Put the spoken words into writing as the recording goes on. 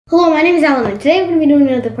my name is Alavin. Today we're going to be doing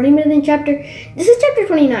another Pani Manithan chapter. This is chapter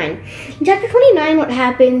 29. In chapter 29, what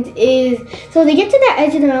happens is, so they get to that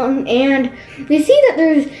edge of the mountain and they see that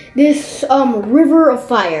there's this river of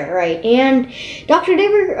fire, right? And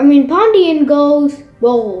Pandian goes,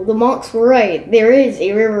 well, the monks were right. There is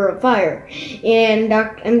a river of fire, and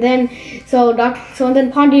then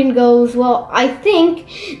Pandian goes, well, I think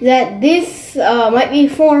that this might be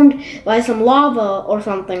formed by some lava or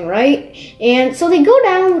something, right? And so they go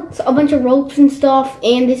down with a bunch of ropes and stuff,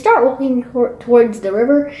 and they start walking towards the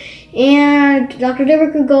river. And Dr.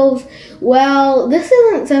 Diwaker goes, well, this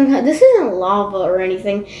isn't lava or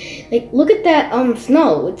anything. Like, look at that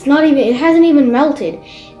snow. It hasn't even melted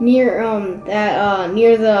near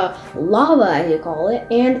near the lava, as you call it.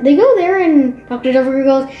 And they go there, and Dr. Diwaker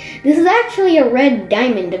goes, this is actually a red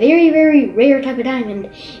diamond, a very, very rare type of diamond.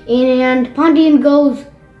 And Pandian goes,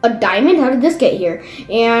 a diamond? How did this get here?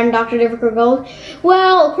 And Dr. Diwaker goes,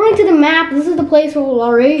 well, according to the map, this is the place where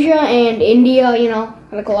Laurasia and India,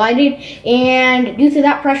 kind of collided. And due to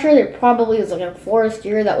that pressure, there probably was like a forest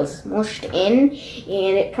here that was smushed in,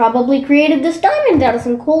 and it probably created this diamond out of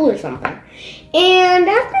some coal or something. And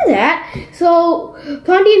after that, so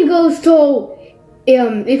Pandian goes, so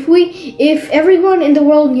if everyone in the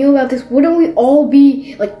world knew about this, wouldn't we all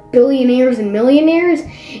be like billionaires and millionaires?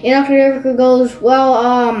 And Dr. Diwaker goes, well,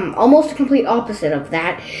 almost a complete opposite of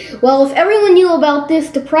that. Well, if everyone knew about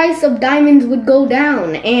this, the price of diamonds would go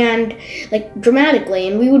down, and like dramatically,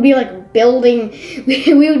 and we would be like building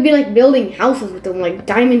houses with them, like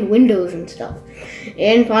diamond windows and stuff.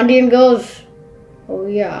 And Pandian goes, oh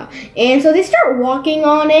yeah. And so they start walking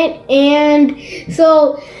on it, and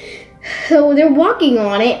so they're walking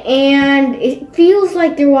on it, and it feels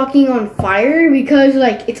like they're walking on fire because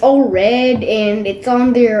like it's all red and it's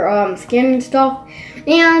on their skin and stuff.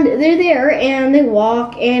 And they're there and they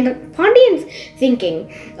walk, and Pandian's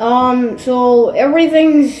thinking, so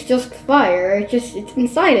everything's just fire. It's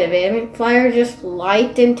inside of it. I mean, fire is just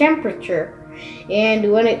light and temperature,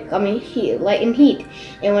 and light and heat.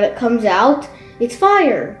 And when it comes out, it's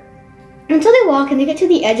fire. And so they walk and they get to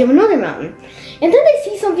the edge of another mountain. And then they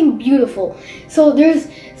see something beautiful. So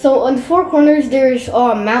on the four corners there's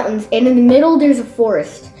mountains, and in the middle there's a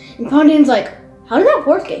forest. And Pandian's like, how did that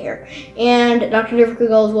forest get here? And Dr. Diwaker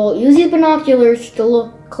goes, well, use these binoculars to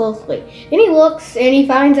look closely. Then he looks and he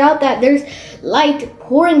finds out that there's light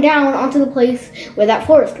pouring down onto the place where that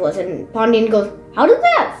forest was. And Pandian goes, how did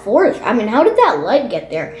that light get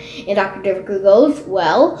there? And Dr. Diwaker goes,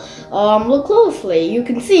 well, look closely. You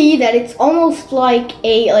can see that it's almost like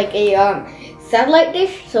a satellite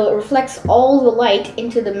dish, so it reflects all the light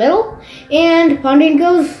into the middle. And Pandian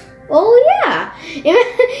goes, oh yeah,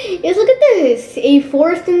 yes, look at this, a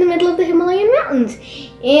forest in the middle of the Himalayan mountains.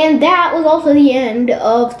 And that was also the end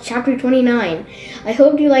of chapter 29. I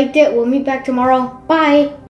hope you liked it. We'll meet back tomorrow. Bye.